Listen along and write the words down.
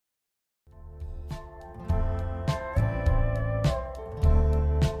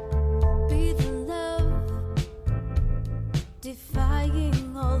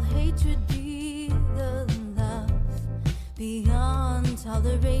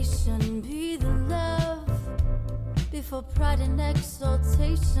Toleration, be the love. Before pride and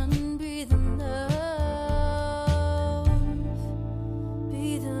exaltation, be the love.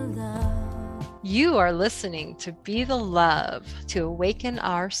 Be the love. You are listening to Be the Love to awaken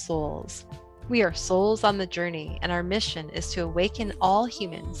our souls. We are souls on the journey, and our mission is to awaken all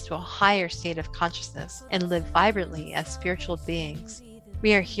humans to a higher state of consciousness and live vibrantly as spiritual beings.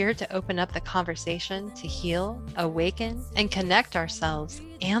 We are here to open up the conversation to heal, awaken, and connect ourselves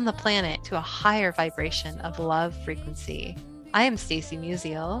and the planet to a higher vibration of love frequency. I am Stacey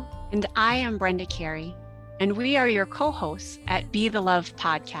Musial. And I am Brenda Carey. And we are your co-hosts at Be the Love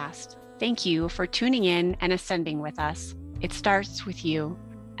podcast. Thank you for tuning in and ascending with us. It starts with you.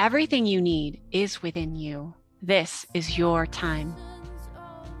 Everything you need is within you. This is your time.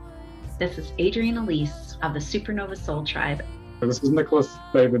 This is Adrienne Elise of the Supernova Soul Tribe. This is Nicholas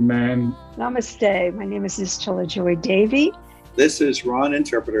David Mann. Namaste. My name is Nistella Joy Davy. This is Ron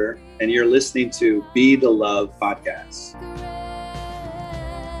Interpreter, and you're listening to Be the Love podcast.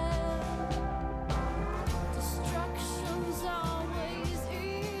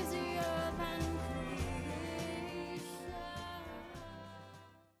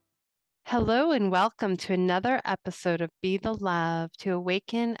 Hello and welcome to another episode of Be the Love to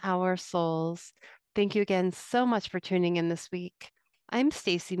awaken our souls. Thank you again so much for tuning in this week. I'm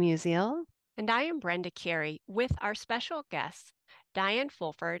Stacey Musial. And I am Brenda Carey with our special guests, Diane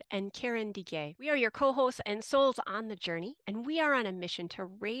Fulford and Karen Diguer. We are your co-hosts and souls on the journey, and we are on a mission to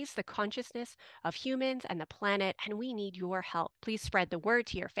raise the consciousness of humans and the planet, and we need your help. Please spread the word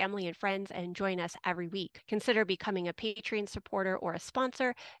to your family and friends and join us every week. Consider becoming a Patreon supporter or a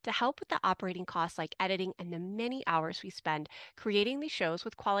sponsor to help with the operating costs like editing and the many hours we spend creating these shows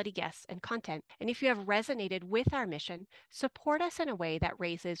with quality guests and content. And if you have resonated with our mission, support us in a way that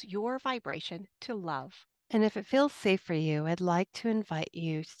raises your vibration to love. And if it feels safe for you, I'd like to invite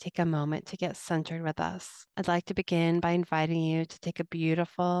you to take a moment to get centered with us. I'd like to begin by inviting you to take a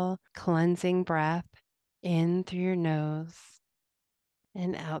beautiful, cleansing breath in through your nose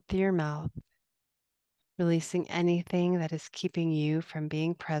and out through your mouth, releasing anything that is keeping you from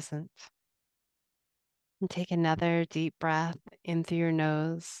being present. And take another deep breath in through your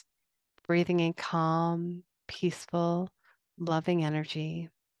nose, breathing in calm, peaceful, loving energy.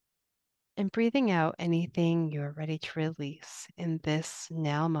 And breathing out anything you're ready to release in this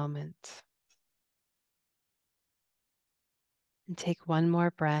now moment. And take one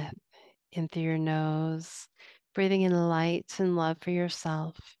more breath in through your nose, breathing in light and love for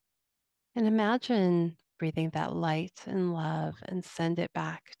yourself. And imagine breathing that light and love and send it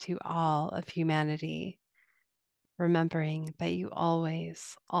back to all of humanity, remembering that you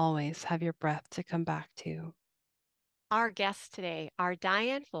always, always have your breath to come back to. Our guests today are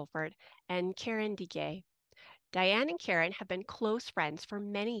Diane Fulford and Karen Diguer. Diane and Karen have been close friends for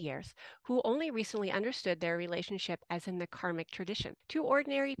many years who only recently understood their relationship as in the karmic tradition. Two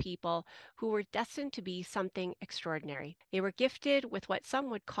ordinary people who were destined to be something extraordinary. They were gifted with what some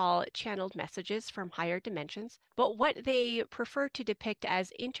would call channeled messages from higher dimensions, but what they prefer to depict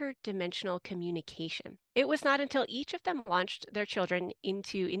as interdimensional communication. It was not until each of them launched their children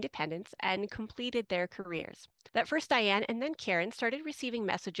into independence and completed their careers that first Diane and then Karen started receiving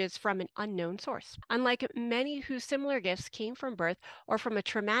messages from an unknown source. Unlike many whose similar gifts came from birth or from a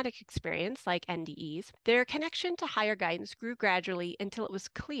traumatic experience like NDEs, their connection to higher guidance grew gradually until it was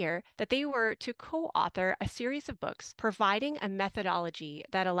clear that they were to co-author a series of books providing a methodology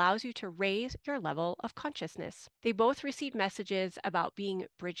that allows you to raise your level of consciousness. They both received messages about being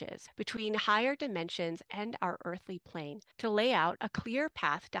bridges between higher dimensions and our earthly plane to lay out a clear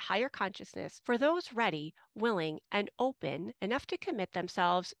path to higher consciousness for those ready, willing, and open enough to commit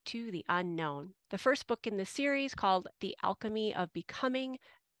themselves to the unknown. The first book in the series, called The Alchemy of Becoming,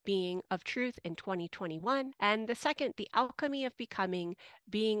 Being of Truth in 2021, and the second, The Alchemy of Becoming,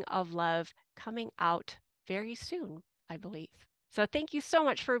 Being of Love, coming out very soon, I believe. So thank you so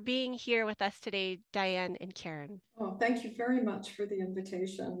much for being here with us today, Diane and Karen. Oh, thank you very much for the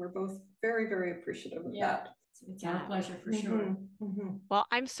invitation. We're both very, very appreciative of that. It's our pleasure for sure. Well,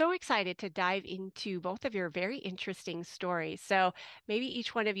 I'm so excited to dive into both of your very interesting stories. So maybe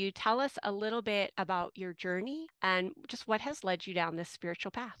each one of you tell us a little bit about your journey and just what has led you down this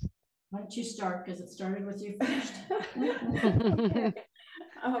spiritual path. Why don't you start, because it started with you first.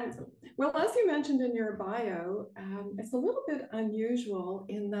 Okay. Well, as you mentioned in your bio, it's a little bit unusual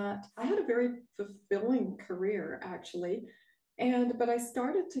in that I had a very fulfilling career, actually. But I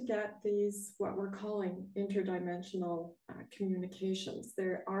started to get these, what we're calling interdimensional communications.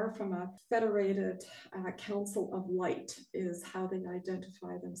 They are from a federated council of light, is how they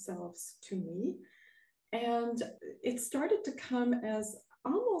identify themselves to me. And it started to come as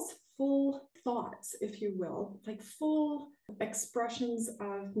almost full thoughts, if you will, like full expressions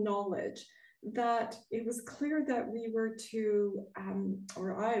of knowledge, that it was clear that we were to,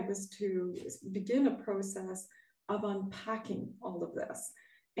 or I was to begin a process of unpacking all of this.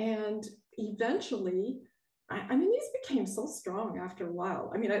 And eventually, I mean, these became so strong after a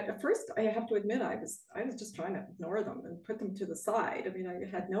while. I mean, at first, I have to admit, I was just trying to ignore them and put them to the side. I mean,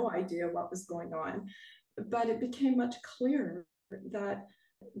 I had no idea what was going on, but it became much clearer that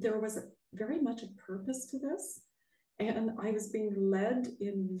there was very much a purpose to this. And I was being led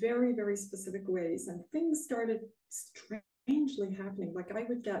in very, very specific ways. And things started strangely happening. Like I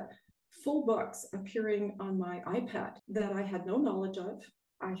would get full books appearing on my iPad that I had no knowledge of.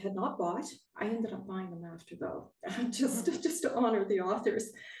 I had not bought. I ended up buying them after, though, just to honor the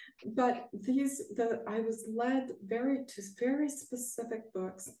authors. But I was led to very specific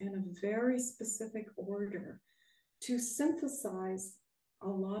books in a very specific order to synthesize a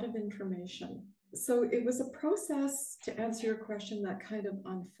lot of information. So it was a process, to answer your question, that kind of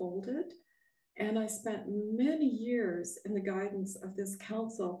unfolded. And I spent many years in the guidance of this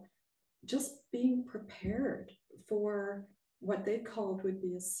council just being prepared for what they called would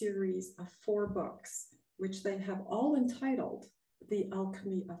be a series of 4 books, which they have all entitled The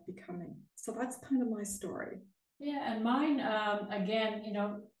Alchemy of Becoming. So that's kind of my story. Yeah, and mine, again,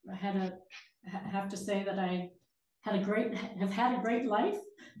 I have to say that I have had a great life,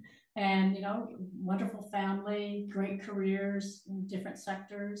 and wonderful family, great careers in different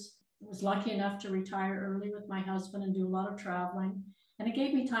sectors. I was lucky enough to retire early with my husband and do a lot of traveling, and it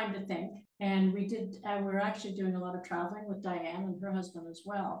gave me time to think. And we were actually doing a lot of traveling with Diane and her husband as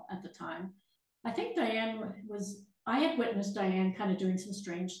well at the time. I think I had witnessed Diane kind of doing some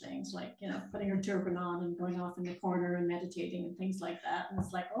strange things, like, putting her turban on and going off in the corner and meditating and things like that. And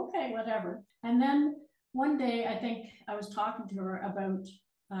it's like, okay, whatever. And then one day, I think I was talking to her about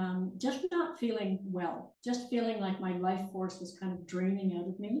just not feeling well, just feeling like my life force was kind of draining out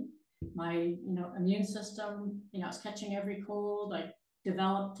of me. My, immune system, I was catching every cold. I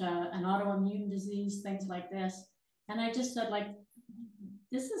developed an autoimmune disease, things like this. And I just said, like,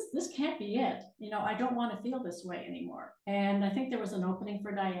 this can't be it. I don't want to feel this way anymore. And I think there was an opening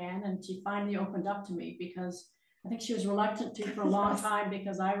for Diane, and she finally opened up to me, because I think she was reluctant to for a long time,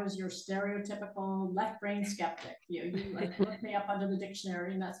 because I was your stereotypical left brain skeptic. You looked me up under the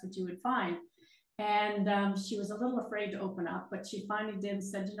dictionary and that's what you would find. And she was a little afraid to open up, but she finally did and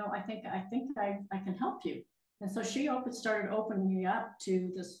said, I think I can help you. And so she started opening me up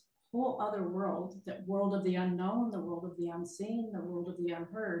to this whole other world, the world of the unknown, the world of the unseen, the world of the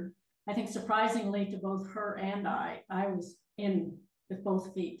unheard. I think surprisingly to both her and I was in with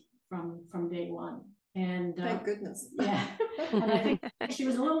both feet from day one. And thank goodness. Yeah. And I think she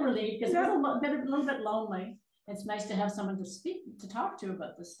was a little relieved, because it was a little bit lonely. It's nice to have someone to talk to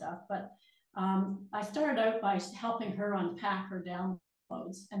about this stuff. But I started out by helping her unpack her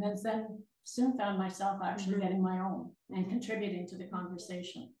downloads, and then soon found myself actually getting my own and contributing to the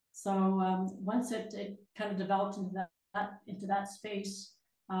conversation. So once it kind of developed into that space,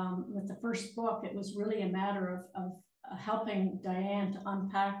 with the first book, it was really a matter of helping Diane to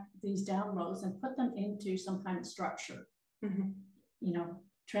unpack these downloads and put them into some kind of structure.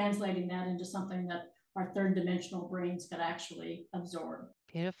 Translating that into something that our third dimensional brains could actually absorb.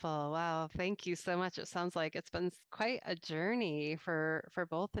 Beautiful. Wow. Thank you so much. It sounds like it's been quite a journey for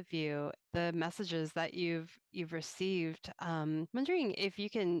both of you. The messages that you've received. Wondering if you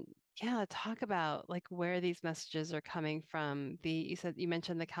can talk about like where these messages are coming from. You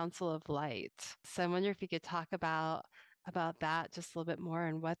mentioned the Council of Light. So I wonder if you could talk about that just a little bit more,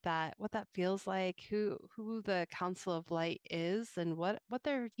 and what that feels like, who the Council of Light is, and what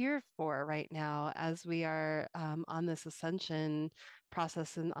they're here for right now as we are on this ascension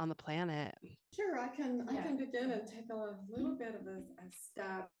process on the planet. Sure, I can begin and take a little bit of a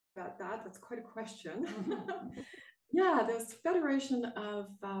stab at that. That's quite a question. Yeah, this Federation of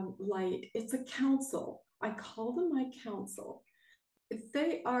Light, it's a council. I call them my council.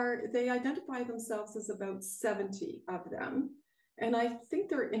 They identify themselves as about 70 of them. And I think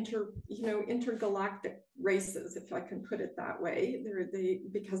they're intergalactic races, if I can put it that way.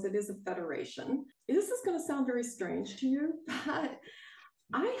 Because it is a federation. This is going to sound very strange to you, but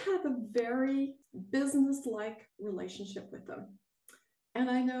I have a very business-like relationship with them. And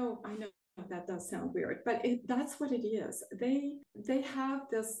I know that does sound weird, but that's what it is. They have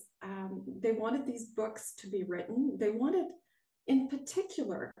this, they wanted these books to be written. They wanted, in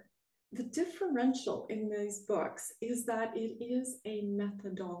particular, the differential in these books is that it is a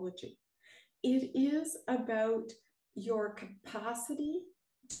methodology. It is about your capacity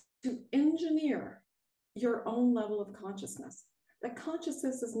to engineer your own level of consciousness. That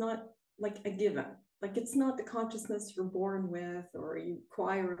consciousness is not like a given. Like it's not the consciousness you're born with or you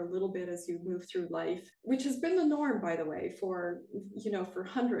acquire a little bit as you move through life, which has been the norm, by the way, for, for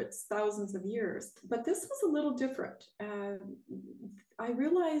hundreds, thousands of years. But this was a little different. I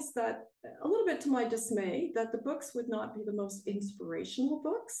realized that a little bit to my dismay that the books would not be the most inspirational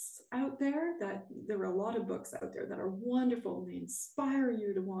books out there, that there are a lot of books out there that are wonderful and they inspire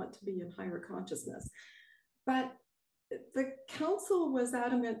you to want to be in higher consciousness. But the council was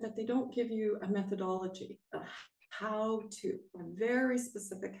adamant that they don't give you a methodology, a very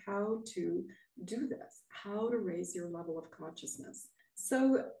specific how to do this, how to raise your level of consciousness.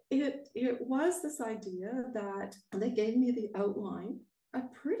 So it was this idea that they gave me the outline, a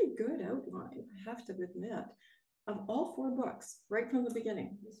pretty good outline, I have to admit, of all 4 books right from the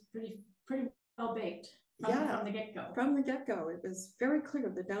beginning. It's pretty well baked. From the get-go. From the get-go, it was very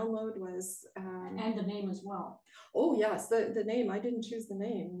clear. The download was... and the name as well. Oh, yes, the name. I didn't choose the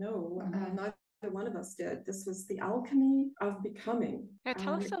name. No, neither one of us did. This was The Alchemy of Becoming. Now,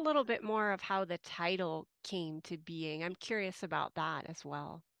 tell us a little bit more of how the title came to being. I'm curious about that as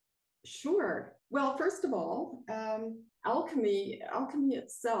well. Sure. Well, first of all, alchemy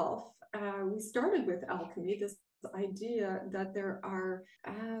itself, we started with alchemy, this idea that there are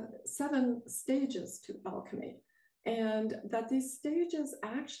 7 stages to alchemy, and that these stages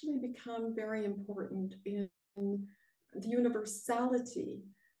actually become very important in the universality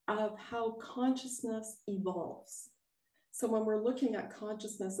of how consciousness evolves. So when we're looking at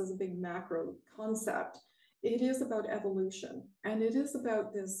consciousness as a big macro concept, it is about evolution, and it is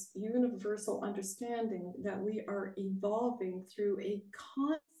about this universal understanding that we are evolving through a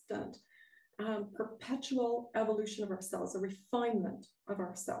constant perpetual evolution of ourselves, a refinement of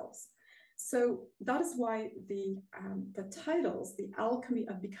ourselves. So that is why the titles, The Alchemy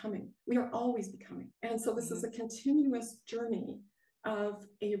of Becoming, we are always becoming. And so this is a continuous journey of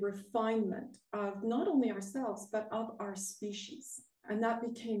a refinement of not only ourselves, but of our species. And that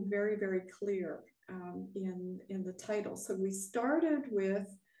became very, very clear in the title. So we started with,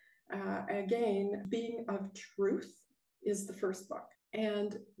 again, Being of Truth is the first book.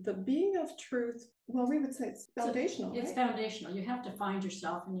 And the being of truth, well, we would say it's foundational. It's foundational. You have to find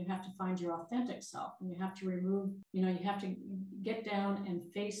yourself, and you have to find your authentic self, and you have to remove, you have to get down and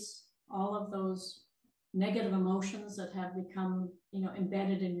face all of those negative emotions that have become,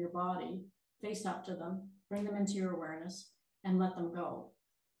 embedded in your body, face up to them, bring them into your awareness, and let them go.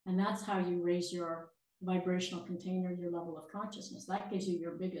 And that's how you raise your vibrational container, your level of consciousness. That gives you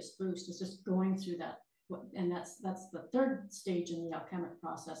your biggest boost, is just going through that. And that's the 3rd stage in the alchemic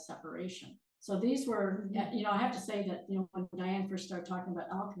process, separation. So these were, I have to say that, when Diane first started talking about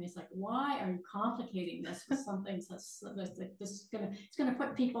alchemy, it's like, why are you complicating this with something that's like, it's going to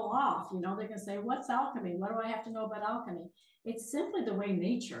put people off, they're going to say, what's alchemy? What do I have to know about alchemy? It's simply the way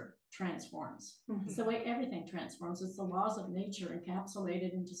nature transforms. It's the way everything transforms. It's the laws of nature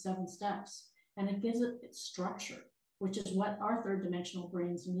encapsulated into 7 steps, and it gives it its structure, which is what our 3rd dimensional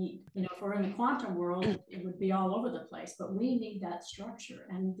brains need. If we're in the quantum world, it would be all over the place, but we need that structure.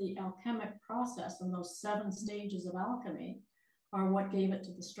 And the alchemic process and those 7 stages of alchemy are what gave it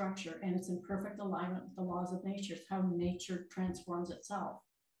to the structure. And it's in perfect alignment with the laws of nature. It's how nature transforms itself,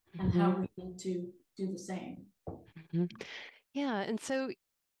 and how we need to do the same. Yeah. And so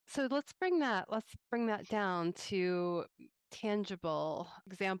let's bring that down to tangible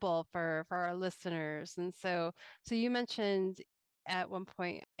example for our listeners. And so you mentioned at one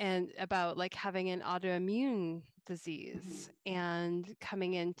point and about like having an autoimmune disease and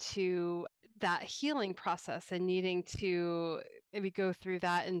coming into that healing process and needing to maybe go through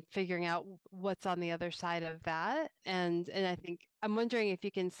that and figuring out what's on the other side of that. And I think I'm wondering if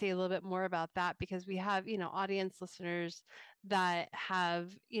you can say a little bit more about that, because we have, audience listeners that have,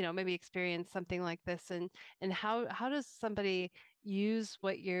 maybe experienced something like this, and how does somebody use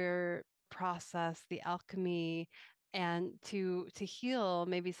what your process, the alchemy, and to heal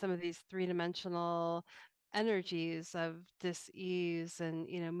maybe some of these 3-dimensional energies of dis-ease and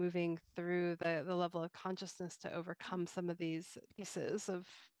moving through the level of consciousness to overcome some of these pieces of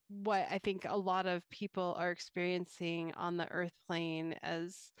what I think a lot of people are experiencing on the earth plane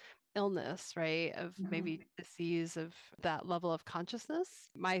as illness, right? Of maybe disease of that level of consciousness,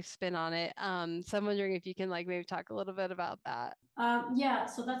 my spin on it. So I'm wondering if you can maybe talk a little bit about that. Yeah,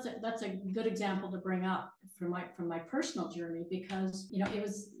 so that's a good example to bring up from my personal journey, because it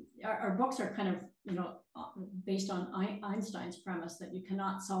was our books are kind of based on Einstein's premise that you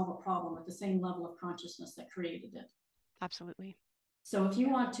cannot solve a problem at the same level of consciousness that created it. Absolutely. So if you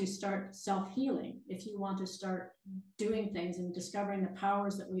want to start self-healing, if you want to start doing things and discovering the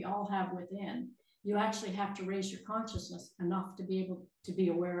powers that we all have within, you actually have to raise your consciousness enough to be able to be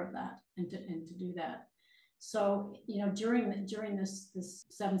aware of that and to do that. So, during this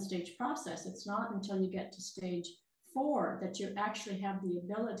 7-stage process, it's not until you get to stage 4 that you actually have the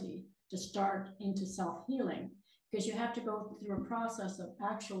ability to start into self-healing, because you have to go through a process of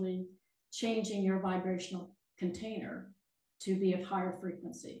actually changing your vibrational container to be of higher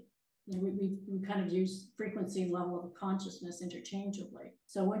frequency. We kind of use frequency and level of consciousness interchangeably.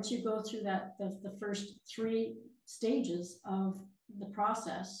 So once you go through the first 3 stages of the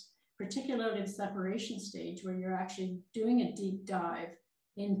process, particularly the separation stage, where you're actually doing a deep dive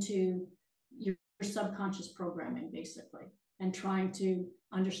into your subconscious programming, basically, and trying to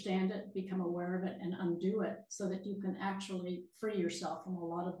understand it, become aware of it, and undo it, so that you can actually free yourself from a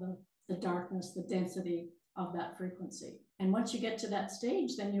lot of the darkness, the density of that frequency. And once you get to that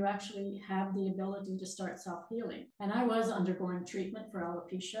stage, then you actually have the ability to start self-healing. And I was undergoing treatment for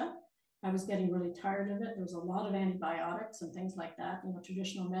alopecia. I was getting really tired of it. There was a lot of antibiotics and things like that,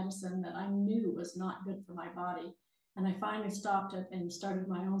 traditional medicine that I knew was not good for my body. And I finally stopped it and started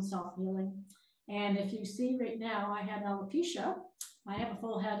my own self-healing. And if you see right now, I had alopecia. I have a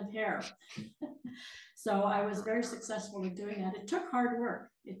full head of hair. So I was very successful in doing that. It took hard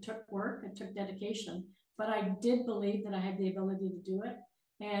work. It took work. It took dedication. But I did believe that I had the ability to do it.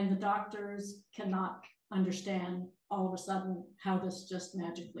 And the doctors cannot understand all of a sudden how this just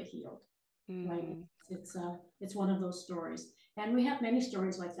magically healed. Right? It's one of those stories. And we have many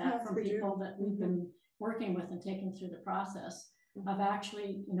stories like that from people that we've been working with and taking through the process of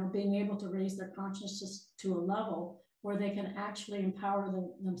actually, being able to raise their consciousness to a level where they can actually empower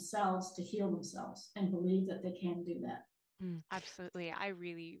themselves to heal themselves and believe that they can do that. Absolutely. I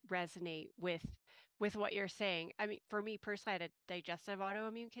really resonate with what you're saying. I mean, for me personally, I had a digestive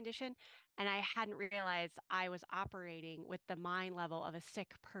autoimmune condition, and I hadn't realized I was operating with the mind level of a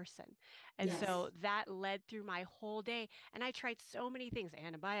sick person. And Yes. so that led through my whole day. And I tried so many things,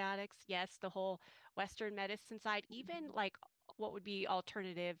 antibiotics, yes, the whole Western medicine side, even like what would be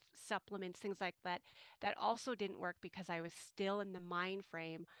alternative supplements, things like that, that also didn't work because I was still in the mind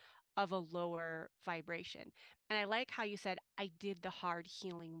frame of a lower vibration. And I like how you said, I did the hard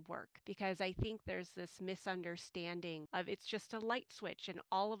healing work, because I think there's this misunderstanding of it's just a light switch. And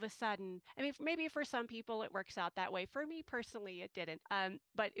all of a sudden, I mean, maybe for some people it works out that way. For me personally, it didn't.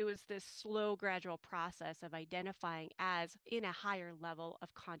 But it was this slow, gradual process of identifying as in a higher level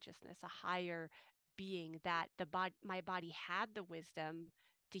of consciousness, a higher being, that my body had the wisdom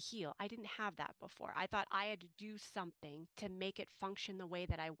to heal. I didn't have that before. I thought I had to do something to make it function the way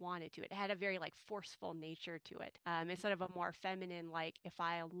that I wanted to. It had a very forceful nature to it, instead of a more feminine, if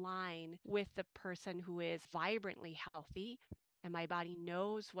I align with the person who is vibrantly healthy and my body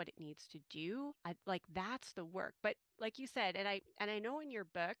knows what it needs to do, that's the work. But like you said, and I know in your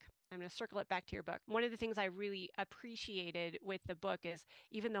book, I'm going to circle it back to your book. One of the things I really appreciated with the book is,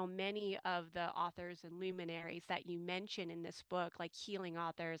 even though many of the authors and luminaries that you mention in this book, like healing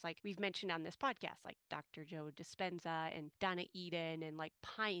authors, like we've mentioned on this podcast, like Dr. Joe Dispenza and Donna Eden, and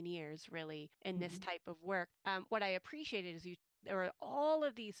pioneers really in this type of work. What I appreciated is there were all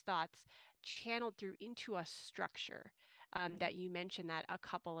of these thoughts channeled through into a structure. That you mentioned that a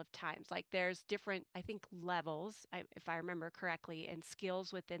couple of times. There's different, I think, levels, if I remember correctly, and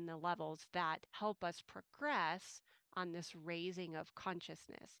skills within the levels that help us progress on this raising of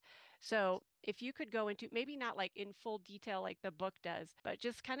consciousness. So if you could go into, maybe not in full detail like the book does, but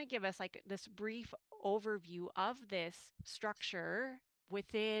just kind of give us this brief overview of this structure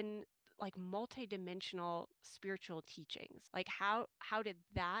within multidimensional spiritual teachings. How did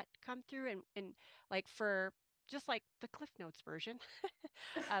that come through? And for just the Cliff Notes version,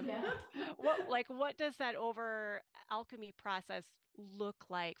 what does that over alchemy process look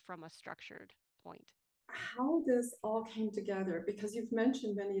like from a structured point? How this all came together, because you've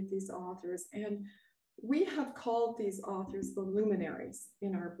mentioned many of these authors, and we have called these authors the luminaries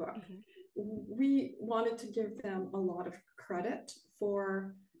in our book. We wanted to give them a lot of credit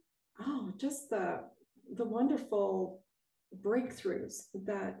for just the wonderful breakthroughs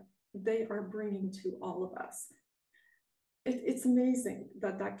that they are bringing to all of us. It's amazing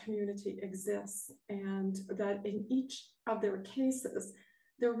that community exists, and that in each of their cases,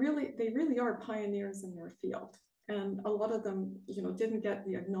 they really are pioneers in their field. And a lot of them, didn't get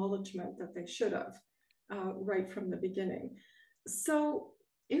the acknowledgement that they should have right from the beginning. So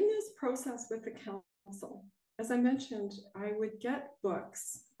in this process with the council, as I mentioned, I would get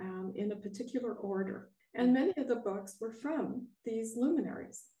books in a particular order. And many of the books were from these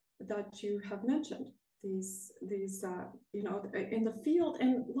luminaries that you have mentioned. These in the field,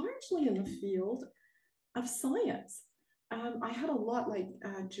 and largely in the field of science. I had a lot like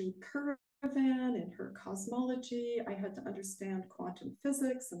Drew Curry in her cosmology. I had to understand quantum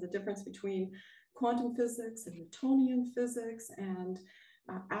physics and the difference between quantum physics and Newtonian physics and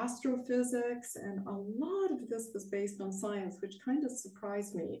astrophysics, and a lot of this was based on science, which kind of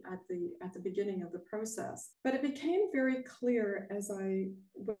surprised me at the beginning of the process. But it became very clear as I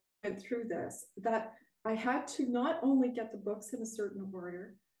went through this that I had to not only get the books in a certain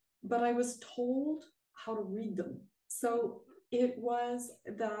order, but I was told how to read them. So it was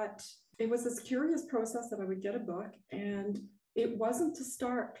this curious process that I would get a book, and it wasn't to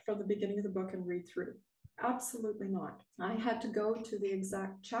start from the beginning of the book and read through. Absolutely not. I had to go to the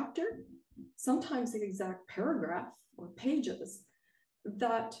exact chapter, sometimes the exact paragraph or pages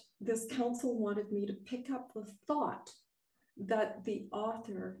that this council wanted me to pick up the thought that the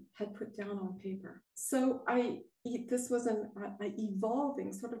author had put down on paper. So this was an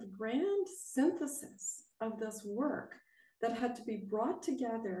evolving sort of grand synthesis of this work that had to be brought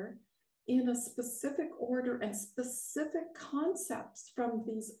together in a specific order and specific concepts from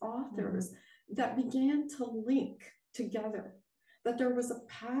these authors that began to link together, that there was a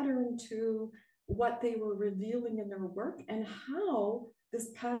pattern to what they were revealing in their work and how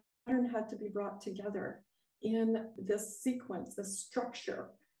this pattern had to be brought together in this sequence, this structure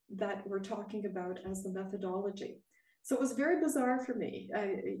that we're talking about as the methodology. So it was very bizarre for me,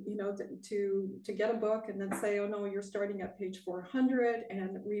 to get a book and then say, oh no, you're starting at page 400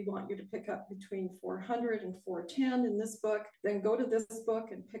 and we want you to pick up between 400 and 410 in this book, then go to this book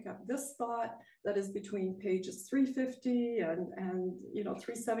and pick up this thought that is between pages 350 and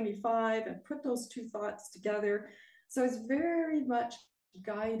 375 and put those two thoughts together. So it's very much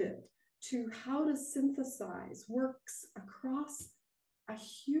guided to how to synthesize works across a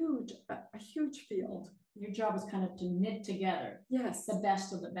huge field. Your job is kind of to knit together the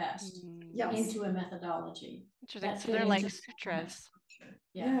best of the best into a methodology. Interesting. So they're like sutras.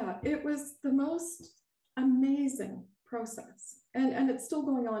 Yeah, it was the most amazing process, and it's still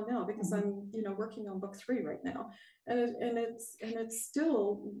going on now because I'm working on book 3 right now, and it's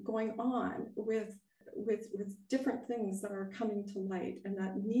still going on with different things that are coming to light and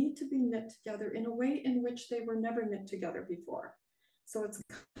that need to be knit together in a way in which they were never knit together before. So it's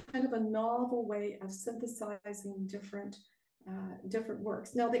kind of a novel way of synthesizing different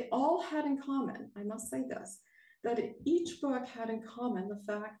works. Now, they all had in common, I must say this, that each book had in common the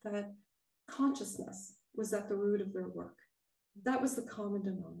fact that consciousness was at the root of their work. That was the common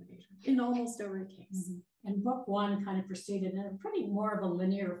denominator in almost every case. And book 1 kind of proceeded in a pretty more of a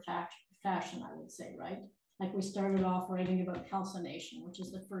linear fashion, I would say, right? Like we started off writing about calcination, which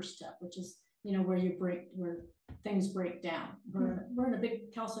is the first step, which is where things break down. We're in a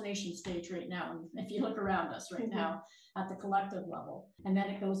big calcination stage right now, and if you look around us right now at the collective level, and then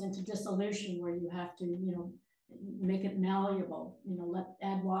it goes into dissolution where you have to make it malleable,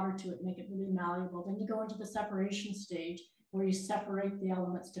 add water to it, make it really malleable. Then you go into the separation stage where you separate the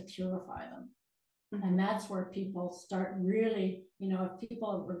elements to purify them. And that's where people start really, if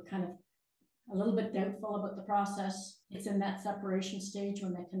people were kind of a little bit doubtful about the process, it's in that separation stage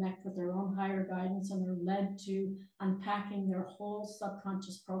when they connect with their own higher guidance and they're led to unpacking their whole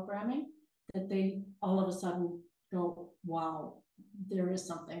subconscious programming, that they all of a sudden go, wow, there is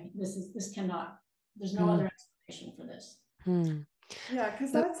something. There's no other explanation for this. Yeah,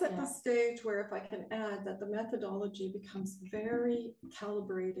 because that's at the stage where, if I can add, that the methodology becomes very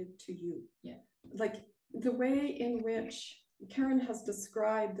calibrated to you. Yeah. Like the way in which Karen has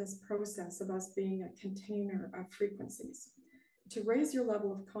described this process of us being a container of frequencies. To raise your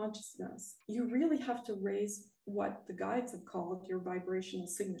level of consciousness, you really have to raise what the guides have called your vibrational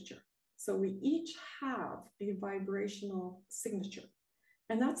signature. So we each have a vibrational signature.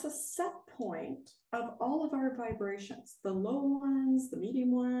 And that's a set point of all of our vibrations, the low ones, the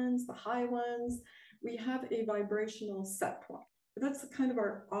medium ones, the high ones. We have a vibrational set point. That's kind of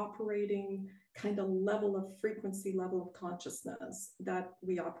our operating kind of level of frequency, level of consciousness that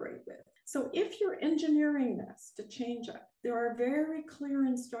we operate with. So if you're engineering this to change it, there are very clear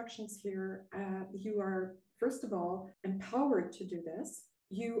instructions here. You are, first of all, empowered to do this.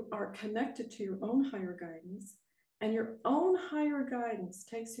 You are connected to your own higher guidance, and your own higher guidance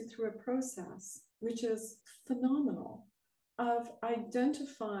takes you through a process which is phenomenal of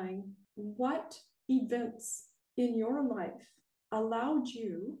identifying what events in your life allowed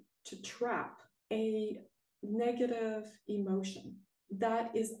you to trap a negative emotion that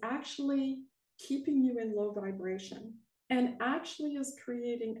is actually keeping you in low vibration and actually is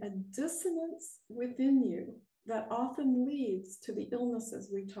creating a dissonance within you that often leads to the illnesses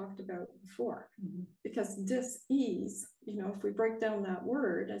we talked about before. Because dis-ease, if we break down that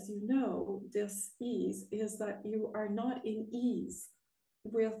word, as dis-ease is that you are not in ease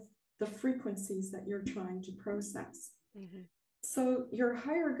with the frequencies that you're trying to process. Mm-hmm. So your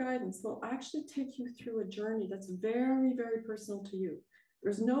higher guidance will actually take you through a journey that's very, very personal to you.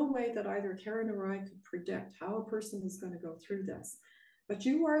 There's no way that either Karen or I could predict how a person is going to go through this, but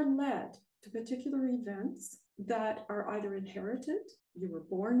you are led to particular events that are either inherited, you were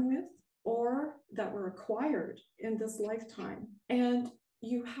born with, or that were acquired in this lifetime. And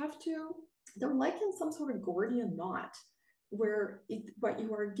you have to, they're like in some sort of Gordian knot, where what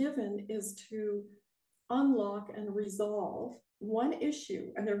you are given is to unlock and resolve one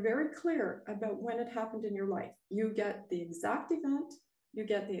issue. And they're very clear about when it happened in your life. You get the exact event, you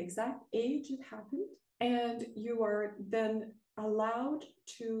get the exact age it happened, and you are then allowed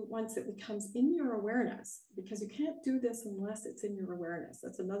to, once it becomes in your awareness, because you can't do this unless it's in your awareness.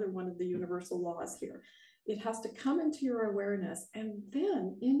 That's another one of the universal laws here. It has to come into your awareness, and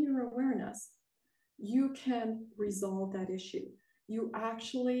then in your awareness, you can resolve that issue. You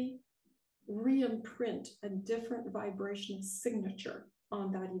actually re-imprint a different vibrational signature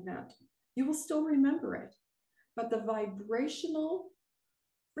on that event. You will still remember it, but the vibrational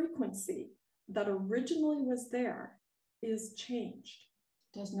frequency that originally was there is changed.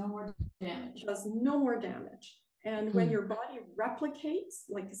 Does no more damage. Does no more damage. And when your body replicates,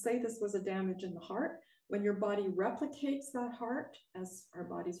 like say this was a damage in the heart, when your body replicates that heart, as our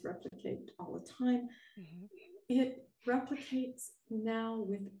bodies replicate all the time, it replicates now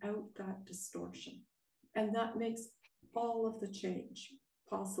without that distortion. And that makes all of the change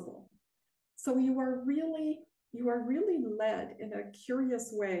possible. So you are really led in a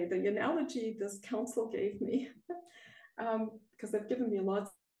curious way. The analogy this council gave me, because they've given me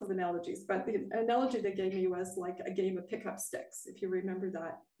lots of analogies, but the analogy they gave me was like a game of pickup sticks. If you remember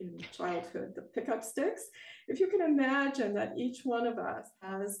that in childhood, the pickup sticks, if you can imagine that each one of us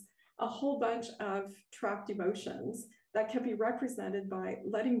has a whole bunch of trapped emotions that can be represented by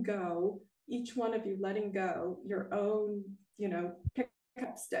letting go, each one of you letting go your own,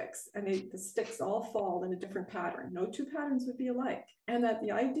 pickup sticks, and the sticks all fall in a different pattern. No two patterns would be alike. And that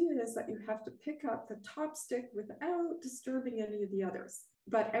the idea is that you have to pick up the top stick without disturbing any of the others.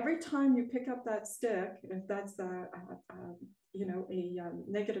 But every time you pick up that stick, if that's a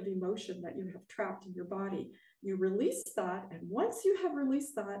negative emotion that you have trapped in your body, you release that. And once you have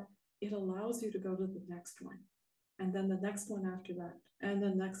released that, it allows you to go to the next one. And then the next one after that. And the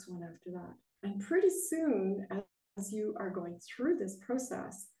next one after that. And pretty soon, as you are going through this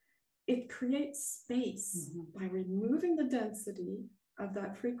process, it creates space by removing the density of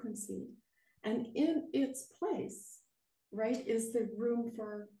that frequency. And in its place, right, is the room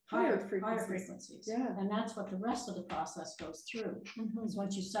for higher frequencies. Yeah. And that's what the rest of the process goes through. Is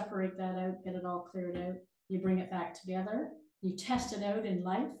once you separate that out, get it all cleared out, you bring it back together, you test it out in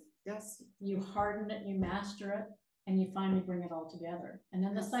life. Yes. You harden it, you master it, and you finally bring it all together. And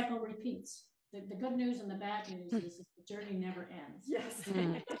then the cycle repeats. The good news and the bad news is that the journey never ends. Yes.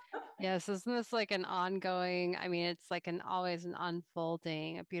 Yes, isn't this like an ongoing, it's like always an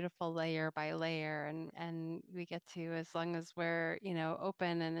unfolding, a beautiful layer by layer. And we get to, as long as we're,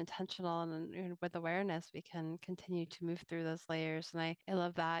 open and intentional and with awareness, we can continue to move through those layers. And I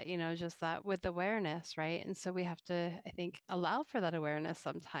love that, just that with awareness, right? And so we have to, I think, allow for that awareness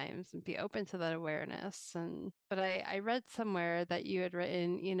sometimes and be open to that awareness. But I read somewhere that you had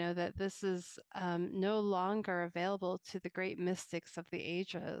written, that this is no longer available to the great mystics of the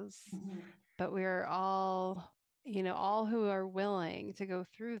ages. But we're all, all who are willing to go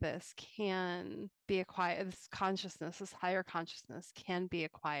through this can be acquired. This consciousness, this higher consciousness can be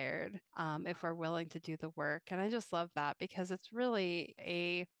acquired if we're willing to do the work. And I just love that because it's really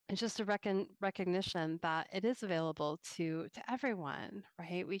it's just a recognition that it is available to everyone,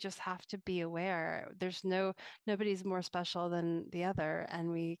 right? We just have to be aware. Nobody's more special than the other,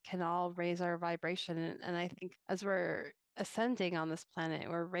 and we can all raise our vibration. And I think as we're ascending on this planet,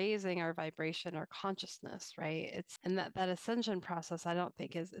 we're raising our vibration, our consciousness, right? And that ascension process, I don't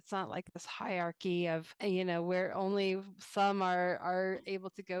think it's not like this hierarchy of, where only some are able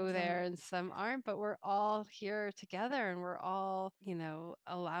to go there and some aren't, but we're all here together and we're all,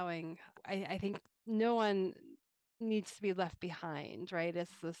 allowing, I think no one needs to be left behind, right?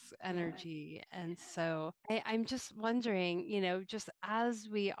 It's this energy. And so I'm just wondering, just as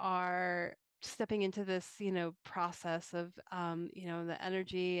we are stepping into this, process of, the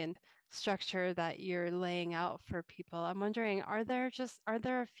energy and structure that you're laying out for people, I'm wondering, are there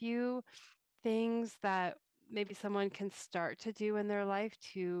a few things that maybe someone can start to do in their life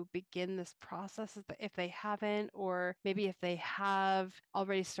to begin this process if they haven't, or maybe if they have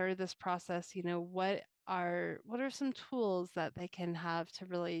already started this process, what are some tools that they can have to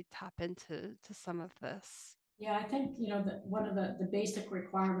really tap into some of this? Yeah, I think, that one of the basic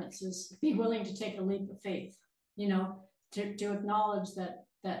requirements is be willing to take a leap of faith, to acknowledge that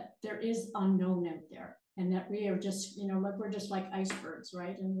there is unknown out there, and that we are just, like we're just like icebergs,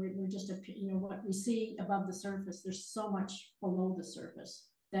 right? And we're just, what we see above the surface, there's so much below the surface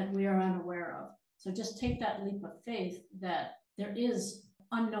that we are unaware of. So just take that leap of faith that there is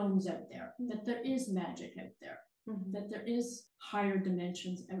unknowns out there, that there is magic out there, that there is higher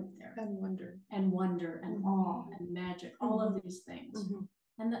dimensions out there, and wonder and awe and magic, all of these things.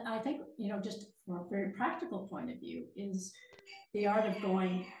 And I think, just from a very practical point of view, is the art of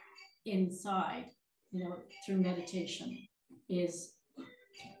going inside, through meditation is,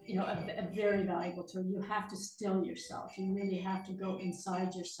 a very valuable tool. You have to still yourself. You really have to go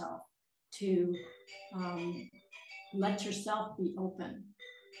inside yourself to let yourself be open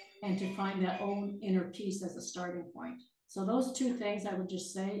and to find that own inner peace as a starting point. So those two things, I would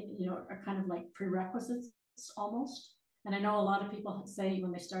just say, are kind of like prerequisites almost. And I know a lot of people say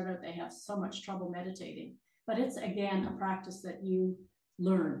when they start out, they have so much trouble meditating, but it's, again, a practice that you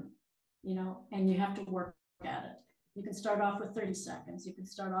learn, and you have to work at it. You can start off with 30 seconds. You can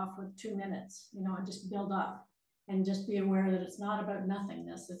start off with 2 minutes, and just build up, and just be aware that it's not about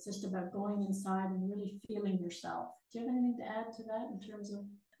nothingness. It's just about going inside and really feeling yourself. Do you have anything to add to that in terms of?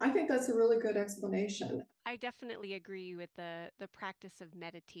 I think that's a really good explanation. I definitely agree with the practice of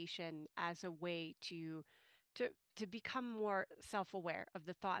meditation as a way to become more self-aware of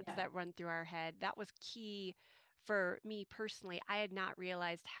the thoughts that run through our head. That was key for me personally. I had not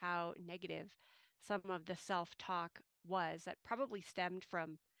realized how negative some of the self-talk was that probably stemmed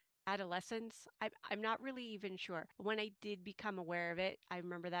from adolescence. I'm not really even sure. When I did become aware of it, I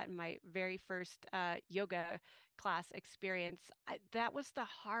remember that in my very first yoga class experience, that was the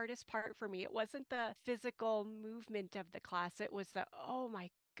hardest part for me. It wasn't the physical movement of the class. It was the, oh my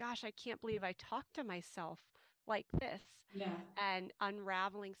gosh, I can't believe I talked to myself like this. Yeah. And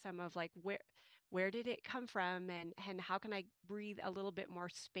unraveling some of like where did it come from, and how can I breathe a little bit more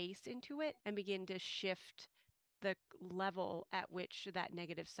space into it and begin to shift the level at which that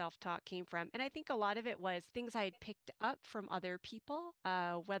negative self-talk came from. And I think a lot of it was things I had picked up from other people,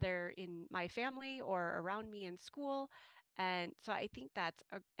 whether in my family or around me in school. And so I think that's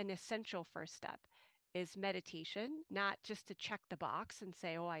an essential first step is meditation, not just to check the box and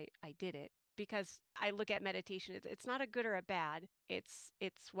say, oh, I did it. Because I look at meditation, it's not a good or a bad. It's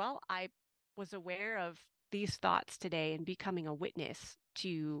well, I was aware of these thoughts today and becoming a witness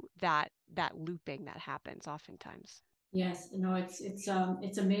to that looping that happens oftentimes. Yes,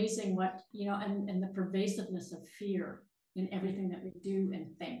 it's amazing what, and the pervasiveness of fear in everything that we do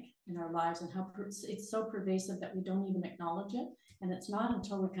and think in our lives, and how it's so pervasive that we don't even acknowledge it. And it's not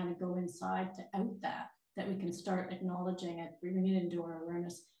until we kind of go inside to out that we can start acknowledging it, bringing it into our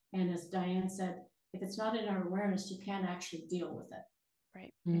awareness. And as Diane said, if it's not in our awareness, you can't actually deal with it.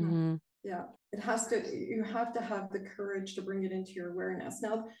 Right. Mm-hmm. Yeah, you have to have the courage to bring it into your awareness.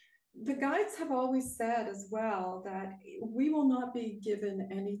 Now, the guides have always said as well that we will not be given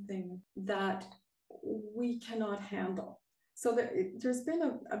anything that we cannot handle. So there's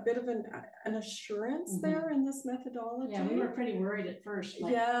been a bit of an assurance there in this methodology. Yeah, we were pretty worried at first.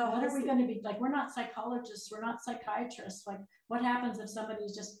 Like, what are we going to be like? We're not psychologists. We're not psychiatrists. Like, what happens if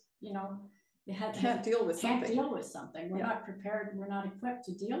somebody's just, can't deal with something? We're not prepared. We're not equipped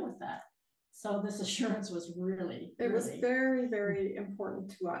to deal with that. So this assurance was really, was very, very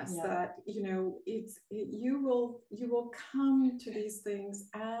important to us that, you will come to these things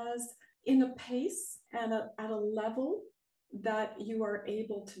as in a pace and at a level that you are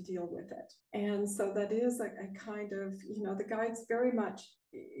able to deal with it. And so that is a kind of, the guides very much,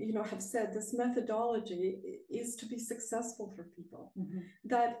 have said this methodology is to be successful for people.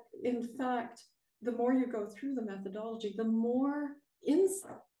 That in fact, the more you go through the methodology, the more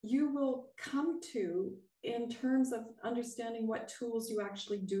insight you will come to in terms of understanding what tools you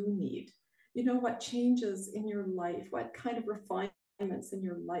actually do need, what changes in your life, what kind of refinements in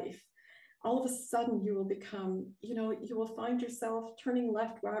your life. All of a sudden you will become, you will find yourself turning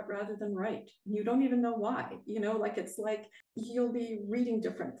left rather than right. You don't even know why, it's like you'll be reading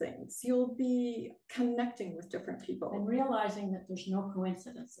different things. You'll be connecting with different people. And realizing that there's no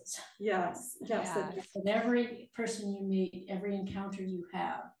coincidences. Yes. That every person you meet, every encounter you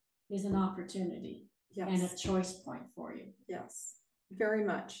have is an opportunity and a choice point for you. Yes. Very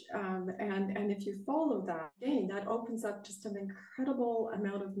much. And if you follow that, again, that opens up just an incredible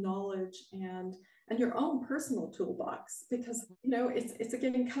amount of knowledge and and your own personal toolbox, because it's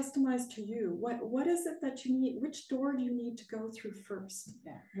again customized to you. What is it that you need? Which door do you need to go through first?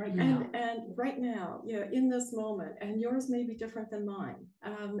 Yeah, right now. And right now, in this moment, and yours may be different than mine,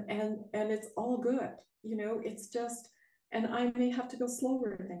 and it's all good. It's just, and I may have to go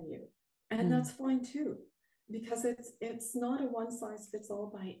slower than you, and that's fine too, because it's not a one size fits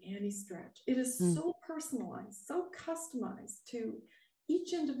all by any stretch. It is so personalized, so customized to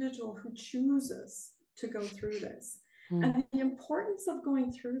each individual who chooses to go through this. And the importance of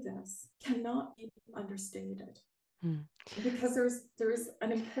going through this cannot be understated, because there's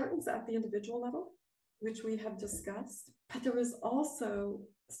an importance at the individual level, which we have discussed, but there is also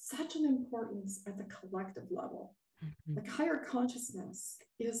such an importance at the collective level. Like higher consciousness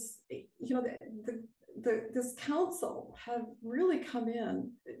is, this council have really come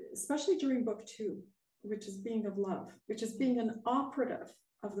in, especially during book 2, which is being of love, which is being an operative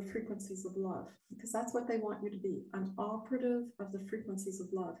of the frequencies of love, because that's what they want you to be, an operative of the frequencies of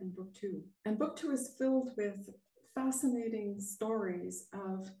love in book 2. And book 2 is filled with fascinating stories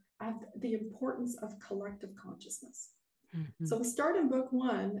of the importance of collective consciousness. So we start in book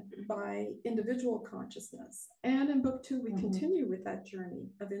 1 by individual consciousness, and in book 2 we continue with that journey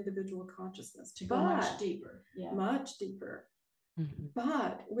of individual consciousness to go much deeper, much deeper,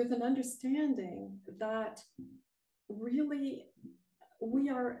 but with an understanding that really we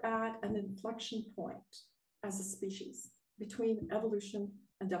are at an inflection point as a species between evolution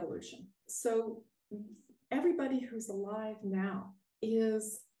and devolution. So everybody who's alive now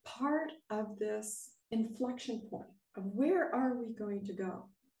is part of this inflection point of where are we going to go?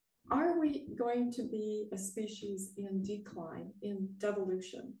 Are we going to be a species in decline, in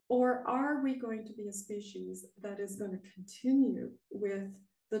devolution? Or are we going to be a species that is going to continue with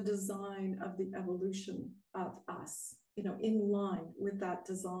the design of the evolution of us, in line with that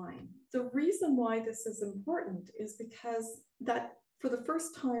design? The reason why this is important is because that for the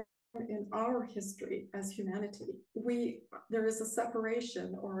first time in our history as humanity, there is a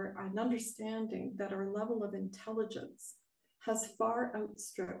separation or an understanding that our level of intelligence has far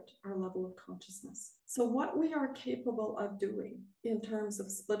outstripped our level of consciousness. So what we are capable of doing in terms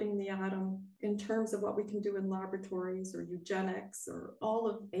of splitting the atom, in terms of what we can do in laboratories or eugenics or all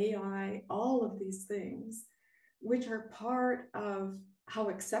of AI, all of these things, which are part of how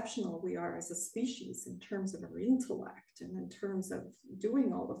exceptional we are as a species in terms of our intellect and in terms of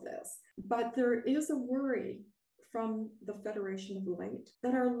doing all of this. But there is a worry from the Federation of Light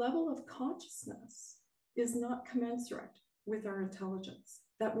that our level of consciousness is not commensurate with our intelligence,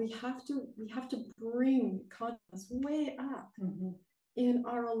 that we have to bring consciousness way up in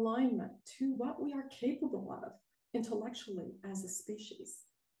our alignment to what we are capable of intellectually as a species,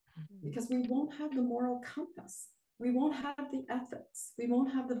 because we won't have the moral compass. We won't have the ethics, we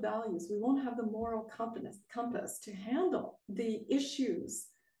won't have the values, we won't have the moral compass to handle the issues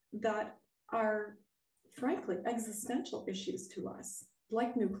that are, frankly, existential issues to us,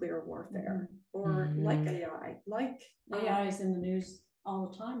 like nuclear warfare or like AI, AI is in the news all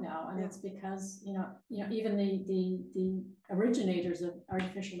the time now, and it's because even the originators of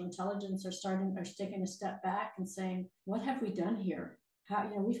artificial intelligence are taking a step back and saying, what have we done here? How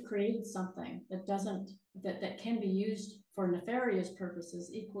we've created something that can be used for nefarious purposes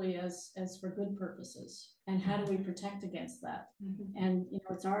equally as for good purposes, and how do we protect against that? And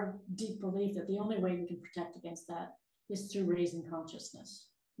it's our deep belief that the only way we can protect against that is through raising consciousness.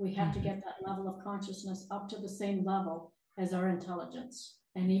 We have to get that level of consciousness up to the same level as our intelligence,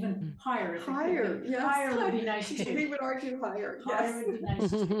 and even higher. Higher, yes. Higher would be nice too. We would argue higher. Higher would be nice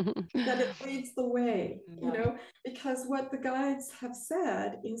too. That it leads the way, because what the guides have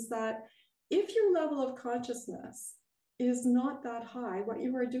said is that if your level of consciousness is not that high, what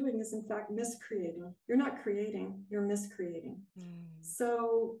you are doing is in fact miscreating. You're not creating, you're miscreating.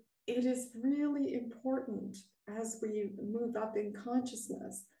 So it is really important as we move up in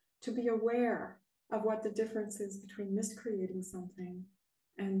consciousness to be aware of what the difference is between miscreating something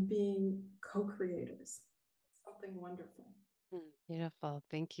and being co-creators. Something wonderful. Beautiful.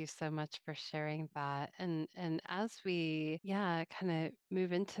 Thank you so much for sharing that. And as we kind of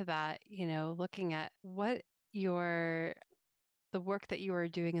move into that, looking at what the work that you are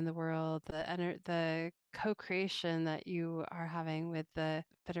doing in the world, the co-creation that you are having with the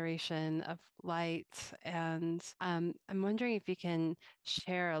Federation of Light, and I'm wondering if you can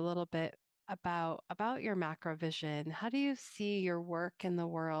share a little bit about your macro vision. How do you see your work in the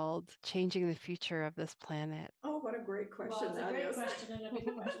world changing the future of this planet? Oh, what a great question! Well, it's a great question and a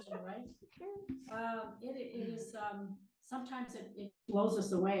big question, right? It is. Sometimes it blows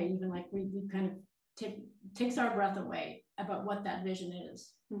us away. Even like we kind of takes our breath away about what that vision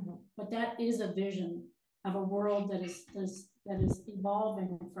is. But that is a vision of a world that is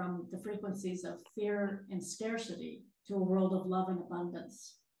evolving from the frequencies of fear and scarcity to a world of love and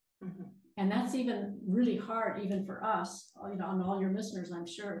abundance. And that's even really hard, even for us, and all your listeners, I'm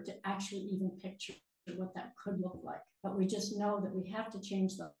sure, to actually even picture what that could look like. But we just know that we have to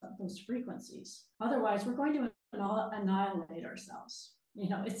change those frequencies. Otherwise, we're going to annihilate ourselves.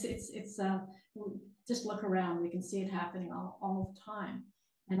 Just look around. We can see it happening all the time.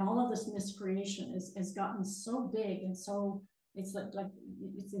 And all of this miscreation has gotten so big, and so it's like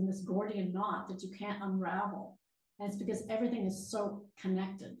it's in this Gordian knot that you can't unravel. And it's because everything is so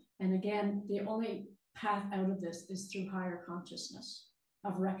connected. And again, the only path out of this is through higher consciousness,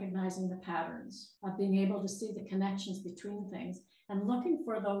 of recognizing the patterns, of being able to see the connections between things, and looking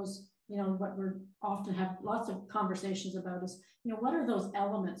for those, what we're often have lots of conversations about is, what are those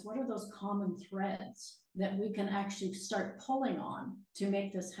elements? What are those common threads that we can actually start pulling on to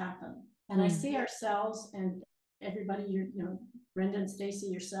make this happen? And I see ourselves and everybody, Brenda and Stacy,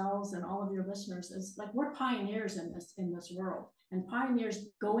 yourselves, and all of your listeners, as like we're pioneers in this world. And pioneers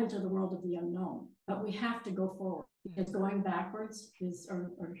go into the world of the unknown, but we have to go forward, because going backwards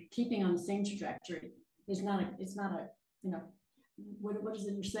or keeping on the same trajectory is not a what is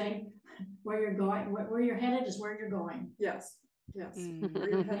it you're saying? Where you're going, where you're headed is where you're going. Yes. Where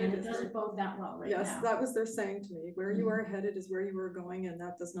you're headed, it doesn't bode that well right now. Yes, that was their saying to me. Where you are headed is where you are going, and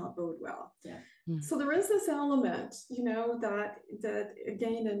that does not bode well. So there is this element, that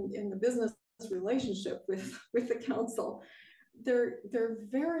again in the business relationship with the council, they're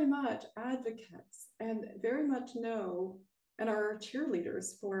very much advocates and very much know and are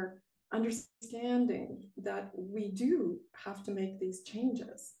cheerleaders for understanding that we do have to make these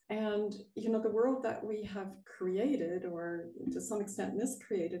changes. And the world that we have created, or to some extent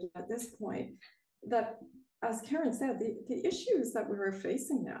miscreated at this point, that, as Karen said, the issues that we're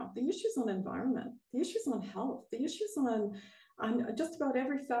facing now, the issues on environment, the issues on health, the issues on just about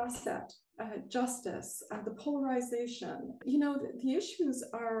every facet, justice, the polarization, the issues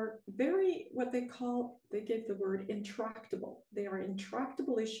are very, what they gave the word intractable. They are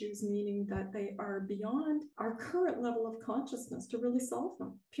intractable issues, meaning that they are beyond our current level of consciousness to really solve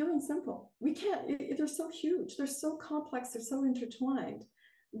them, pure and simple. We can't, they're so huge, they're so complex, they're so intertwined,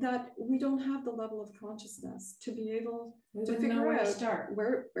 that we don't have the level of consciousness to be able to figure out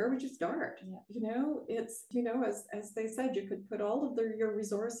where would you start. It's as they said, you could put all of your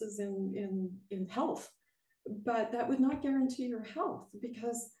resources in health, but that would not guarantee your health,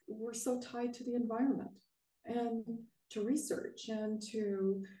 because we're so tied to the environment and to research and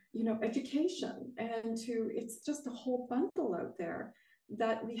to education, and it's just a whole bundle out there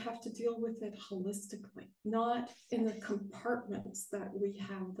that we have to deal with it holistically, not in the compartments that we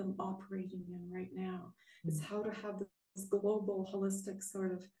have them operating in right now. It's how to have this global, holistic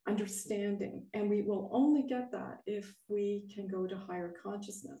sort of understanding. And we will only get that if we can go to higher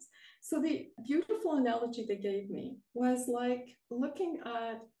consciousness. So the beautiful analogy they gave me was like looking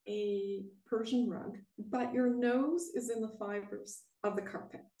at a Persian rug, but your nose is in the fibers of the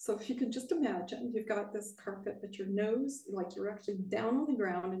carpet. So if you can just imagine, you've got this carpet, but your nose, like you're actually down on the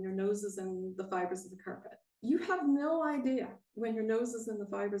ground and your nose is in the fibers of the carpet. You have no idea when your nose is in the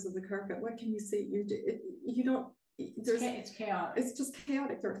fibers of the carpet. What can you see? You don't. It's chaotic. It's just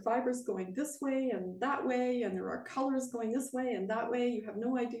chaotic. There are fibers going this way and that way, and there are colors going this way and that way. You have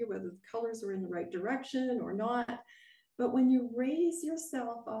no idea whether the colors are in the right direction or not. But when you raise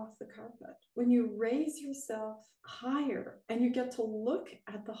yourself off the carpet, when you raise yourself higher and you get to look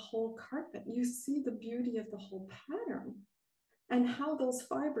at the whole carpet, you see the beauty of the whole pattern, and how those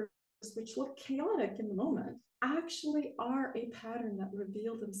fibers, which look chaotic in the moment, actually are a pattern that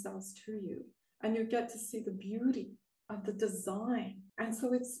reveal themselves to you. And you get to see the beauty of the design. And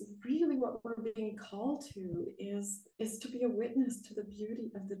so it's really what we're being called to is to be a witness to the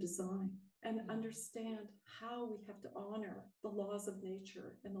beauty of the design, and understand how we have to honor the laws of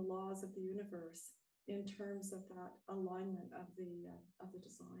nature and the laws of the universe in terms of that alignment of the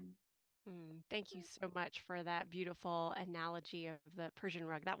design. Thank you so much for that beautiful analogy of the Persian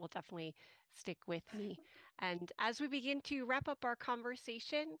rug. That will definitely stick with me. And as we begin to wrap up our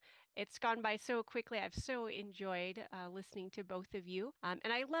conversation, it's gone by so quickly. I've so enjoyed listening to both of you. And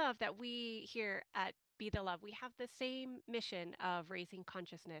I love that we here at Be the Love, we have the same mission of raising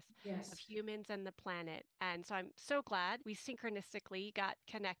consciousness of humans and the planet. And so I'm so glad we synchronistically got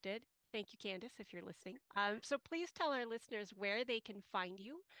connected. Thank you, Candace, if you're listening. So please tell our listeners where they can find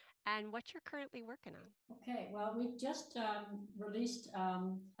you and what you're currently working on. Okay, well, we just released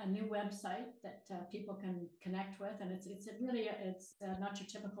a new website that people can connect with, and it's not your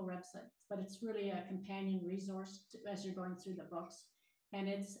typical website, but it's really a companion resource as you're going through the books, and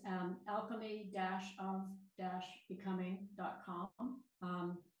it's alchemy-of-becoming.com.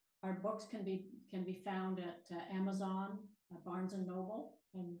 Our books can be found at Amazon, Barnes and Noble,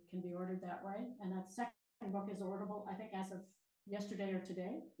 and can be ordered that way. And that second book is orderable, I think, as of yesterday or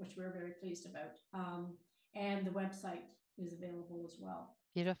today, which we're very pleased about. And the website is available as well.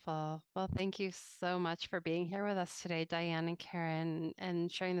 Beautiful. Well, thank you so much for being here with us today, Diane and Karen, and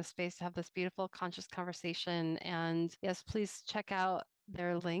sharing the space to have this beautiful, conscious conversation. And yes, please check out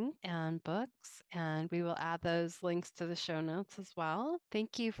their link and books, and we will add those links to the show notes as well.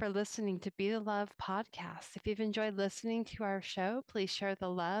 Thank you for listening to Be the Love podcast. If you've enjoyed listening to our show, please share the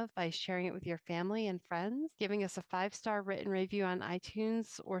love by sharing it with your family and friends, giving us a 5-star written review on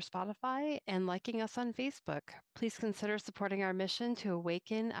iTunes or Spotify, and liking us on Facebook. Please consider supporting our mission to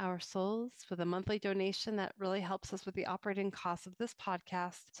awaken our souls with a monthly donation that really helps us with the operating costs of this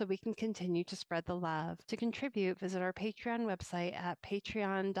podcast so we can continue to spread the love. To contribute, visit our Patreon website at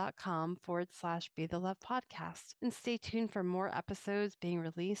patreon.com/Be the Love podcast. And stay tuned for more episodes being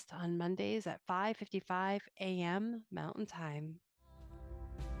released on Mondays at 5:55 a.m. Mountain Time.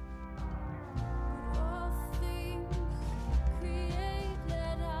 All things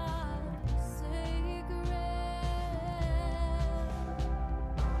created are sacred.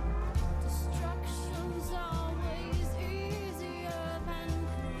 Destruction's always easier than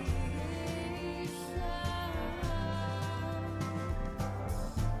creation.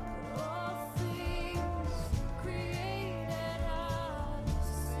 All things created are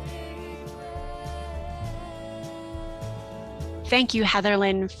sacred. Thank you,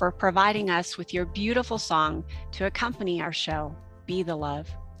 Heatherlyn, for providing us with your beautiful song to accompany our show, Be the Love.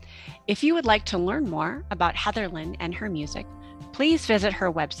 If you would like to learn more about Heatherlyn and her music, please visit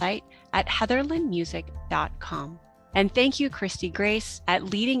her website at heatherlynmusic.com. And thank you, Christy Grace at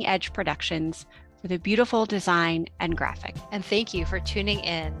Leading Edge Productions, for the beautiful design and graphic. And thank you for tuning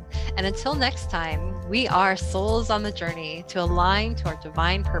in. And until next time, we are souls on the journey to align to our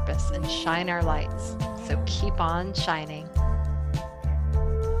divine purpose and shine our lights. So keep on shining.